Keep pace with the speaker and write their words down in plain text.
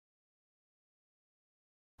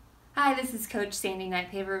Hi, this is Coach Sandy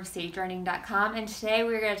Nightpaver of SageRunning.com, and today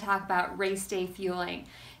we're going to talk about race day fueling.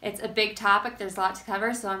 It's a big topic, there's a lot to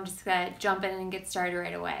cover, so I'm just going to jump in and get started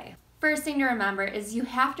right away. First thing to remember is you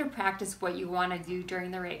have to practice what you want to do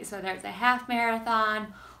during the race, whether it's a half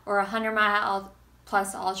marathon or a 100-mile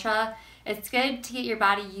plus ultra. It's good to get your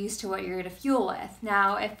body used to what you're going to fuel with.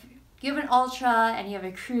 Now, if you have an ultra and you have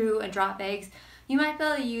a crew and drop bags, you might be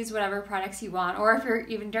able to use whatever products you want, or if you're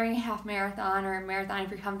even during a half marathon or a marathon, if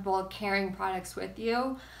you're comfortable carrying products with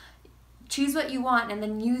you, choose what you want and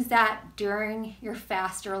then use that during your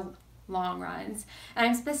faster long runs. And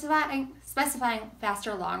I'm specifying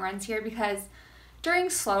faster long runs here because during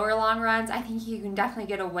slower long runs, I think you can definitely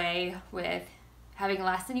get away with having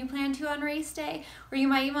less than you plan to on race day, or you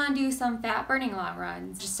might even want to do some fat burning long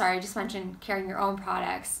runs. I just mentioned carrying your own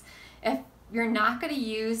products. If you're not going to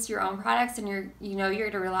use your own products and you're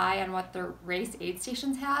going to rely on what the race aid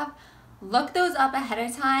stations have, look those up ahead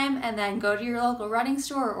of time and then go to your local running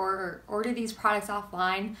store or order these products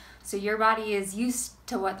offline so your body is used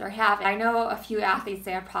to what they're having. I know a few athletes,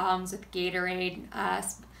 they have problems with Gatorade,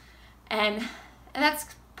 and that's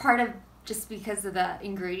part of just because of the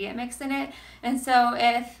ingredient mix in it. And so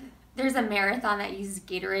if there's a marathon that uses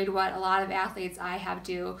Gatorade, what a lot of athletes I have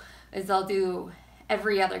do is they'll do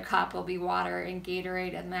every other cup will be water and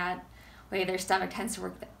Gatorade, and that way their stomach tends to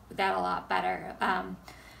work that a lot better. But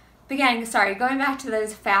again, going back to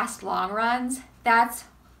those fast long runs, that's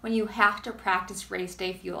when you have to practice race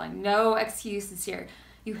day fueling. No excuses here.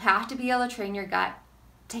 You have to be able to train your gut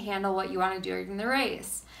to handle what you want to do during the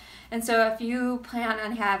race. And so if you plan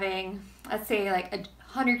on having, let's say, like a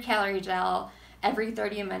 100-calorie gel every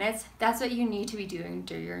 30 minutes, that's what you need to be doing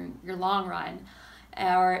during your long run.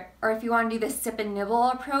 Or if you want to do the sip and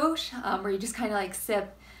nibble approach, where you just kind of like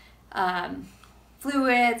sip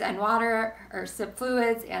fluids and water, or sip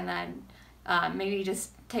fluids and then maybe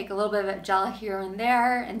just take a little bit of gel here and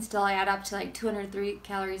there and still add up to like 200 to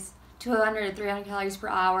 300 calories per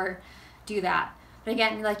hour, do that. But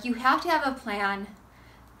again, like, you have to have a plan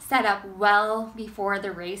set up well before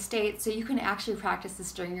the race date so you can actually practice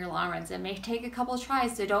this during your long runs. It may take a couple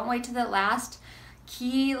tries, so don't wait to the last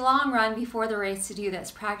key long run before the race to do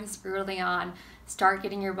this. Practice early on. Start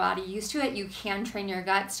getting your body used to it. You can train your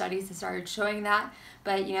gut. Studies have started showing that,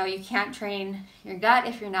 but you can't train your gut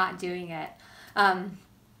if you're not doing it. I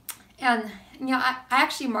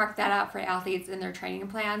actually mark that out for athletes in their training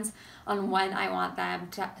plans on when I want them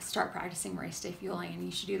to start practicing race day fueling, and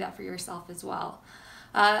you should do that for yourself as well.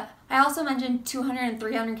 I also mentioned 200 and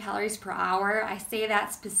 300 calories per hour. I say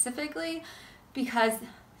that specifically because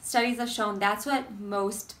studies have shown that's what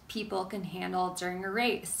most people can handle during a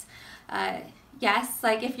race. Yes,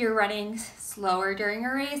 like if you're running slower during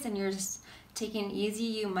a race and you're just taking it easy,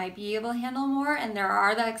 you might be able to handle more, and there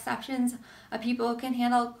are the exceptions of people who can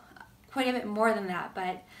handle quite a bit more than that.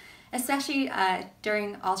 But especially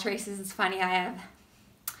during ultra races, it's funny,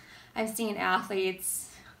 I've seen athletes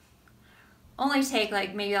only take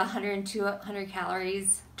like maybe 100 and 200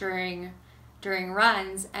 calories during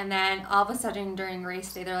runs, and then all of a sudden during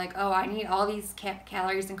race day they're like, oh, I need all these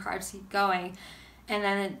calories and carbs to keep going, and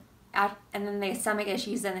then they have stomach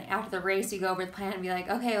issues, and after the race you go over the plan and be like,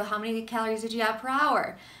 okay, well, how many calories did you have per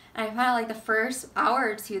hour? And I found out like the first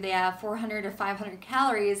hour or two they have 400 to 500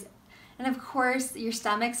 calories, and of course your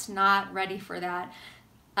stomach's not ready for that.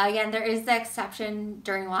 Again, there is the exception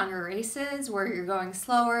during longer races where you're going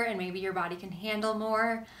slower and maybe your body can handle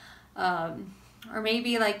more. Or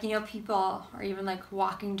maybe people are even like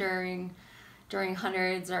walking during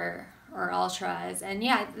hundreds or ultras, and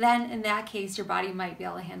yeah, then in that case your body might be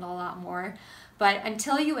able to handle a lot more. But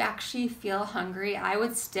until you actually feel hungry, I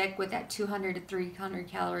would stick with that 200 to 300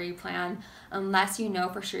 calorie plan unless you know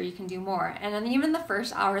for sure you can do more. And then even the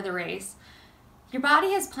first hour of the race, your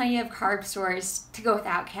body has plenty of carb stores to go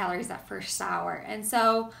without calories that first hour. And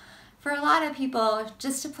so for a lot of people,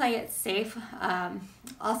 just to play it safe,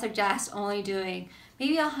 I'll suggest only doing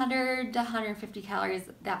maybe 100 to 150 calories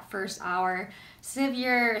that first hour to give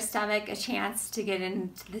your stomach a chance to get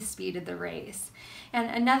into the speed of the race. And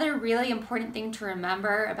another really important thing to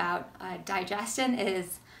remember about digestion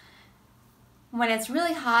is when it's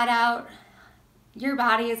really hot out, your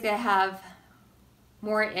body is going to have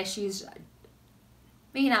more issues.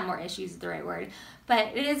 Maybe not more issues is the right word, but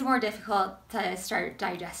it is more difficult to start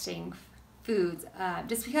digesting foods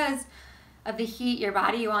just because of the heat. Your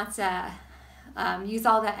body wants to use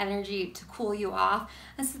all that energy to cool you off,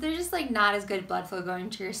 and so there's just like not as good blood flow going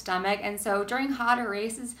to your stomach. And so during hotter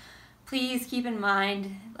races, please keep in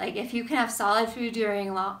mind, like, if you can have solid food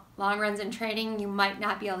during long runs and training, you might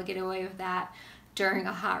not be able to get away with that during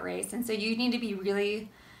a hot race. And so you need to be really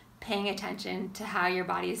paying attention to how your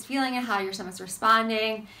body is feeling and how your stomach's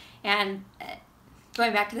responding. And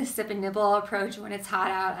going back to the sip and nibble approach, when it's hot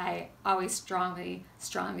out, I always strongly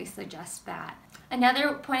suggest that.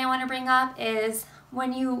 Another point I want to bring up is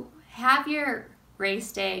when you have your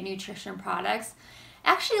race day nutrition products,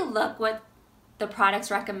 actually look what the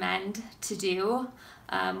products recommend to do,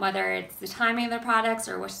 whether it's the timing of the products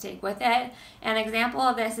or what to take with it. An example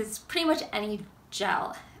of this is pretty much any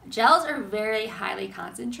gel. Gels are very highly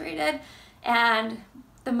concentrated, and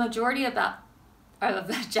the majority of the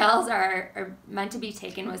gels are meant to be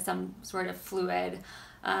taken with some sort of fluid.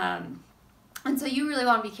 And so you really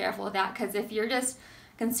want to be careful with that, because if you're just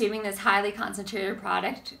consuming this highly concentrated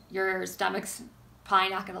product, your stomach's probably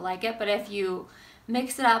not going to like it. But if you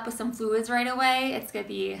mix it up with some fluids right away, it's going to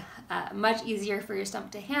be much easier for your stomach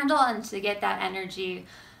to handle and to get that energy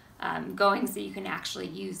going so you can actually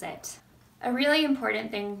use it. A really important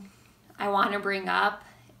thing I want to bring up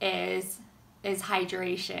is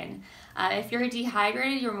hydration. If you're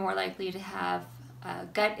dehydrated, you're more likely to have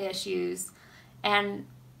gut issues. And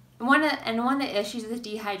one of the issues with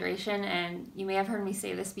dehydration, and you may have heard me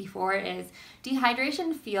say this before, is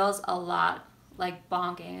dehydration feels a lot like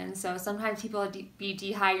bonking. And so sometimes people be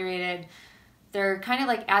dehydrated, they're kind of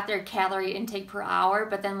like at their calorie intake per hour,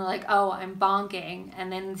 but then they're like, oh, I'm bonking,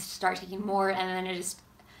 and then start taking more, and then it just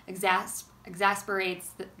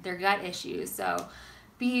exasperates their gut issues. So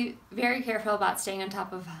be very careful about staying on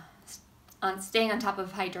top of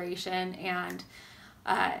hydration. And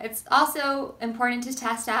it's also important to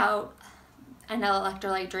test out an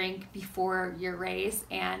electrolyte drink before your race.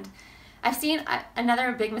 And I've seen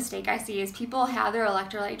another big mistake I see is people have their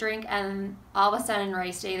electrolyte drink, and all of a sudden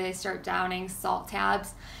race day they start downing salt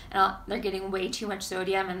tabs, and they're getting way too much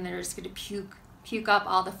sodium, and they're just going to puke up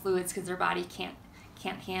all the fluids because their body can't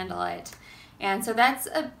handle it. And so that's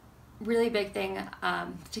a really big thing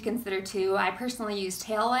to consider too. I personally use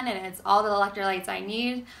Tailwind, and it's all the electrolytes I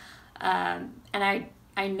need, and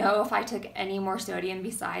I know if I took any more sodium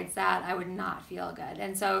besides that, I would not feel good.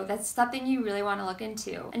 And so that's something you really want to look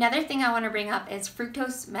into. Another thing I want to bring up is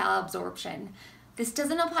fructose malabsorption. This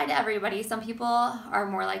doesn't apply to everybody. Some people are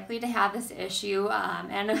more likely to have this issue,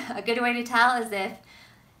 and a good way to tell is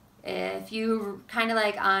if you kind of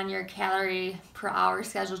like on your calorie per hour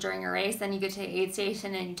schedule during a race, then you get to an aid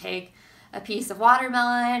station and you take a piece of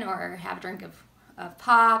watermelon or have a drink of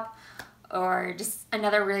pop, or just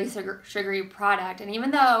another really sugary product. And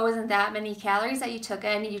even though it wasn't that many calories that you took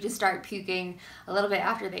in, you just start puking a little bit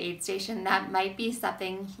after the aid station, that might be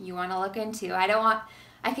something you want to look into.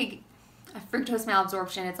 Fructose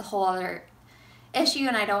malabsorption, it's a whole other issue,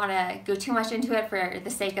 and I don't want to go too much into it for the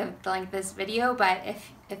sake of the length of this video, but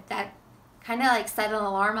if that kind of like set an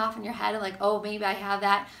alarm off in your head and like, oh, maybe I have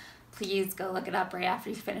that, please go look it up right after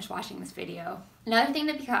you finish watching this video. Another thing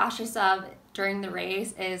to be cautious of during the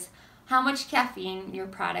race is how much caffeine your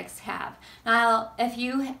products have. Now, if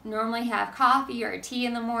you normally have coffee or tea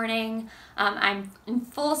in the morning, I'm in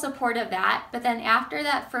full support of that. But then after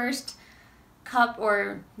that first cup,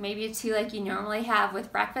 or maybe two like you normally have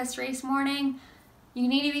with breakfast race morning, you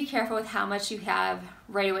need to be careful with how much you have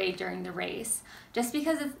right away during the race. Just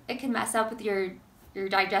because it can mess up with your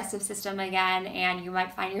digestive system again, and you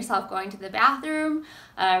might find yourself going to the bathroom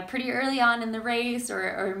pretty early on in the race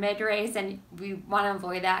or mid-race, and we want to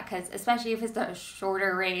avoid that, because especially if it's a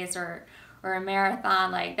shorter race or a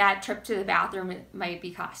marathon, like that trip to the bathroom, it might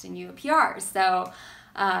be costing you a PR. So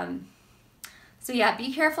yeah,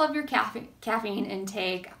 be careful of your caffeine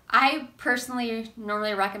intake. I personally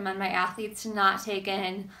normally recommend my athletes to not take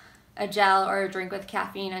in a gel or a drink with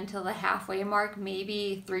caffeine until the halfway mark,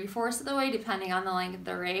 maybe 3/4 of the way, depending on the length of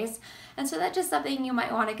the race. And so that's just something you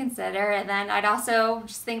might want to consider. And then I'd also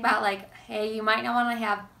just think about like, hey, you might not want to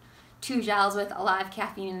have 2 gels with a lot of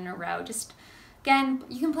caffeine in a row. Just, again,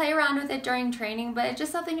 you can play around with it during training, but it's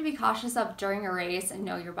just something to be cautious of during a race and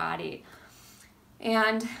know your body.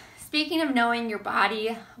 And speaking of knowing your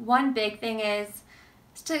body, one big thing is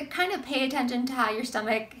to kind of pay attention to how your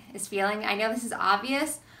stomach is feeling. I know this is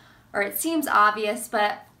obvious, or it seems obvious,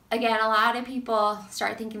 but again, a lot of people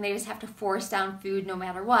start thinking they just have to force down food no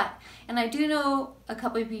matter what. And I do know a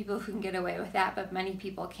couple of people who can get away with that, but many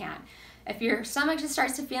people can't. If your stomach just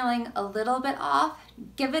starts to feeling a little bit off,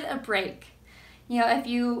 give it a break. You know, if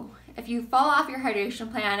you fall off your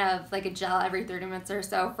hydration plan of like a gel every 30 minutes or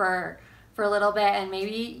so for a little bit, and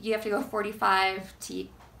maybe you have to go 45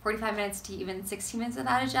 minutes to even 60 minutes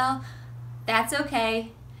without a gel, that's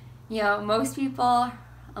okay. You know, most people,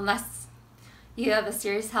 unless you have a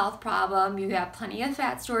serious health problem, you have plenty of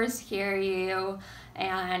fat stores to carry you,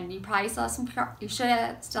 and you probably still have some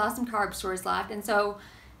carb stores left. And so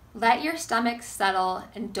let your stomach settle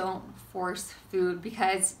and don't force food,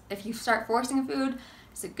 because if you start forcing food,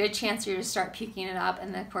 there's a good chance you're going to start puking it up,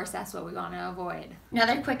 and of course that's what we want to avoid.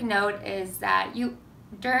 Another quick note is that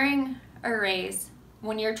during a race,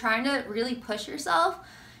 when you're trying to really push yourself,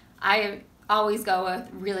 I always go with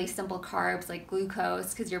really simple carbs like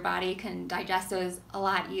glucose, because your body can digest those a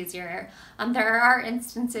lot easier. There are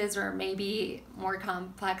instances where maybe more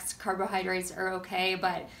complex carbohydrates are okay,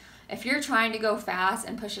 but if you're trying to go fast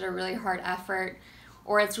and push at a really hard effort,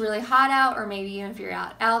 or it's really hot out, or maybe even if you're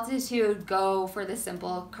at altitude, go for the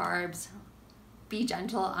simple carbs. Be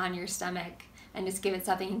gentle on your stomach and just give it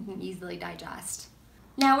something you can easily digest.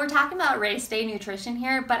 Now, we're talking about race day nutrition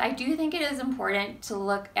here, but I do think it is important to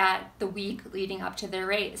look at the week leading up to the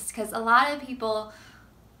race, because a lot of people,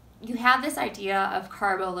 you have this idea of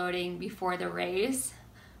carbo loading before the race,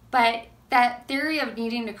 but that theory of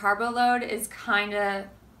needing to carbo load is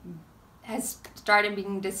has started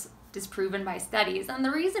being disproven by studies. And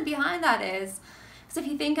the reason behind that is if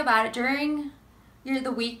you think about it, during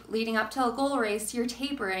the week leading up to a goal race, you're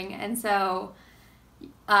tapering, and so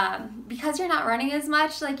because you're not running as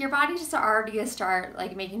much, like your body just already to start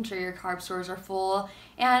like making sure your carb stores are full.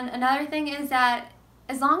 And another thing is that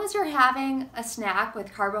as long as you're having a snack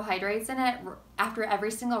with carbohydrates in it after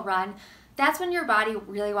every single run, that's when your body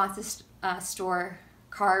really wants to store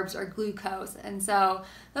carbs or glucose. And so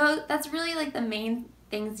that's really like the main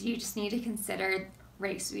things you just need to consider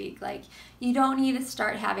race week. Like, you don't need to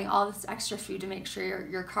start having all this extra food to make sure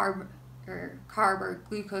your carb or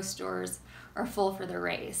glucose stores are full for the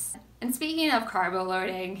race. And speaking of carbo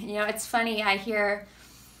loading, it's funny, I hear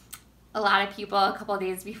a lot of people a couple of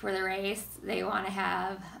days before the race, they want to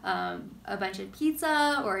have a bunch of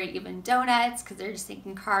pizza or even donuts because they're just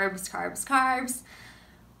thinking carbs, carbs, carbs.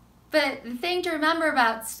 But the thing to remember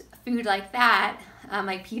about food like that,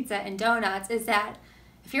 like pizza and donuts, is that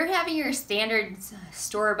if you're having your standard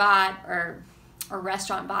store-bought or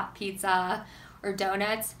restaurant-bought pizza or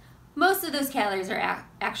donuts, most of those calories are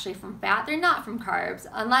actually from fat. They're not from carbs,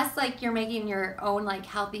 unless like you're making your own like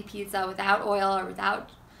healthy pizza without oil or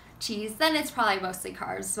without cheese, then it's probably mostly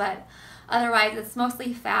carbs. But otherwise it's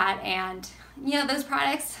mostly fat. And those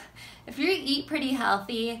products, if you eat pretty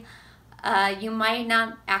healthy, you might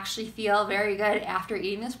not actually feel very good after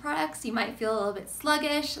eating those products. You might feel a little bit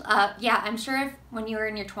sluggish. Yeah, I'm sure if when you were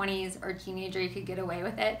in your 20s or teenager you could get away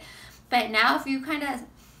with it, but now if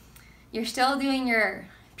you're still doing your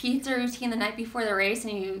pizza routine the night before the race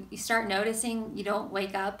and you start noticing you don't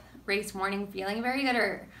wake up race morning feeling very good,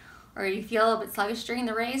 or you feel a little bit sluggish during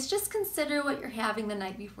the race, just consider what you're having the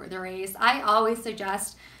night before the race. I always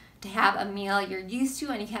suggest to have a meal you're used to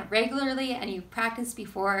and you have regularly and you practice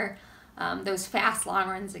before those fast long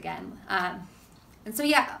runs again. And so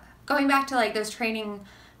yeah, going back to like those training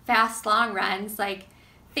fast long runs, like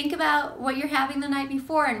think about what you're having the night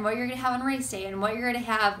before and what you're going to have on race day and what you're going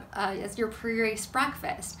to have as your pre-race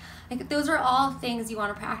breakfast. Like, those are all things you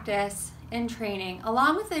want to practice in training,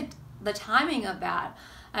 along with the timing of that.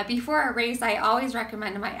 Before a race, I always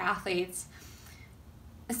recommend to my athletes,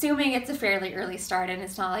 assuming it's a fairly early start and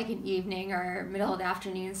it's not like an evening or middle of the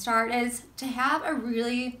afternoon start, is to have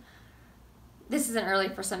this isn't early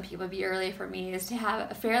for some people, it'd be early for me, is to have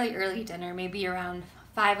a fairly early dinner, maybe around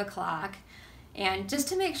 5 o'clock. And just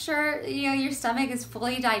to make sure your stomach is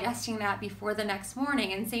fully digesting that before the next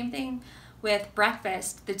morning. And same thing with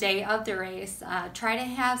breakfast the day of the race. Try to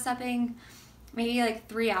have something maybe like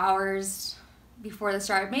 3 hours before the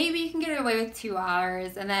start. Maybe you can get away with 2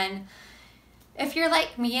 hours. And then if you're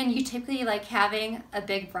like me and you typically like having a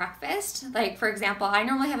big breakfast, like for example, I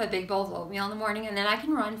normally have a big bowl of oatmeal in the morning, and then I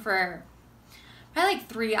can run for probably like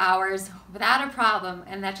 3 hours without a problem.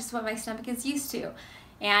 And that's just what my stomach is used to.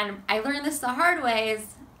 And I learned this the hard way, is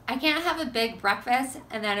I can't have a big breakfast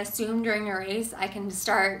and then assume during a race I can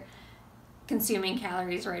start consuming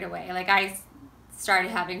calories right away. Like, I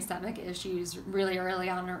started having stomach issues really early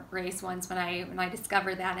on a race once when I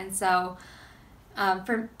discovered that. And so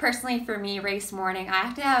personally for me, race morning, I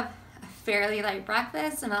have to have a fairly light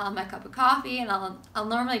breakfast, and I'll have my cup of coffee, and I'll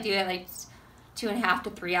normally do it like 2.5 to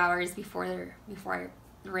 3 hours before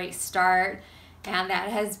the race start. And that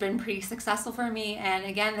has been pretty successful for me. And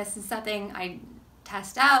again, this is something I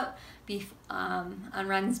test out on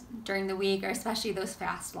runs during the week, or especially those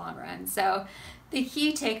fast long runs. So the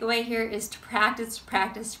key takeaway here is to practice,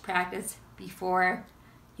 practice, practice before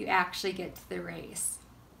you actually get to the race.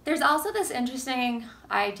 There's also this interesting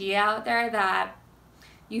idea out there that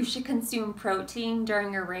you should consume protein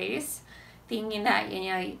during a race, thinking that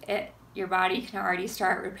your body can already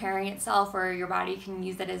start repairing itself, or your body can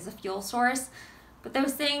use it as a fuel source. But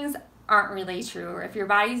those things aren't really true. Or if your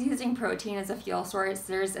body's using protein as a fuel source,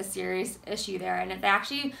 there's a serious issue there. And it's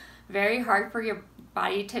actually very hard for your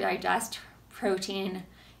body to digest protein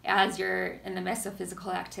as you're in the midst of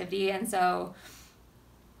physical activity. And so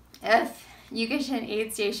if you get to an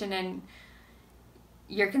aid station and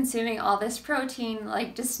you're consuming all this protein,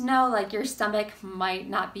 like, just know, like, your stomach might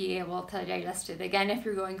not be able to digest it. Again, if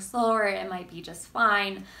you're going slower, it might be just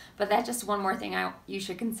fine, but that's just one more thing you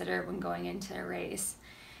should consider when going into a race.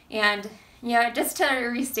 And, you know, just to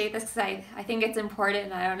restate this, because I think it's important,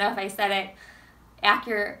 and I don't know if I said it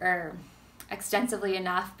accurate or extensively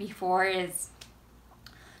enough before, is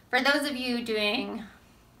for those of you doing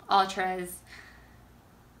ultras,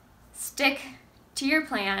 stick to your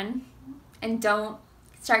plan and don't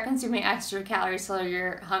start consuming extra calories till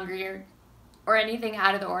you're hungry or anything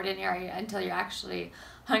out of the ordinary until you're actually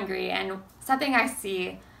hungry. And something I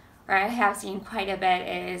see, or I have seen quite a bit,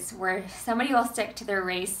 is where somebody will stick to their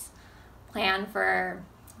race plan for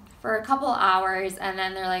a couple hours, and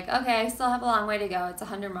then they're like, okay, I still have a long way to go, it's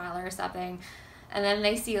 100-miler or something, and then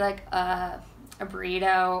they see like a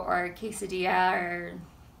burrito or a quesadilla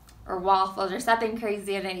or waffles or something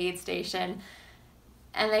crazy at an aid station,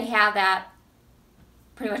 and they have that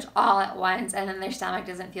pretty much all at once, and then their stomach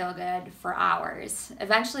doesn't feel good for hours.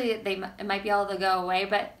 Eventually it might be able to go away,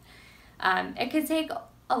 but it could take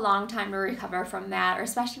a long time to recover from that, or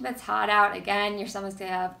especially if it's hot out. Again, your stomach's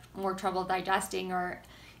gonna have more trouble digesting, or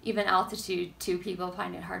even altitude too, people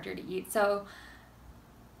find it harder to eat. So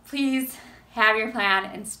please have your plan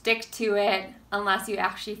and stick to it unless you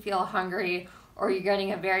actually feel hungry or you're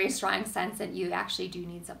getting a very strong sense that you actually do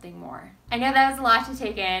need something more. I know that was a lot to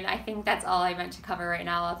take in. I think that's all I meant to cover right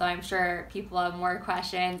now, although I'm sure people have more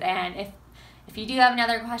questions. And if you do have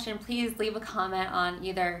another question, please leave a comment on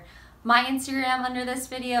either my Instagram under this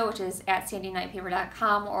video, which is at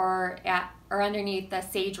sandynightpaper.com, or underneath the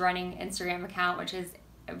Sage Running Instagram account, which is,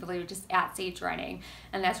 I believe, just at Sage Running.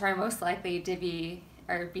 And that's where I'm most likely to be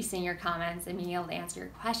seeing your comments and being able to answer your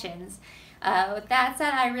questions. With that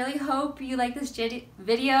said, I really hope you like this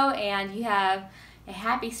video and you have a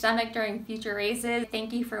happy stomach during future races.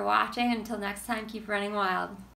 Thank you for watching. Until next time, keep running wild.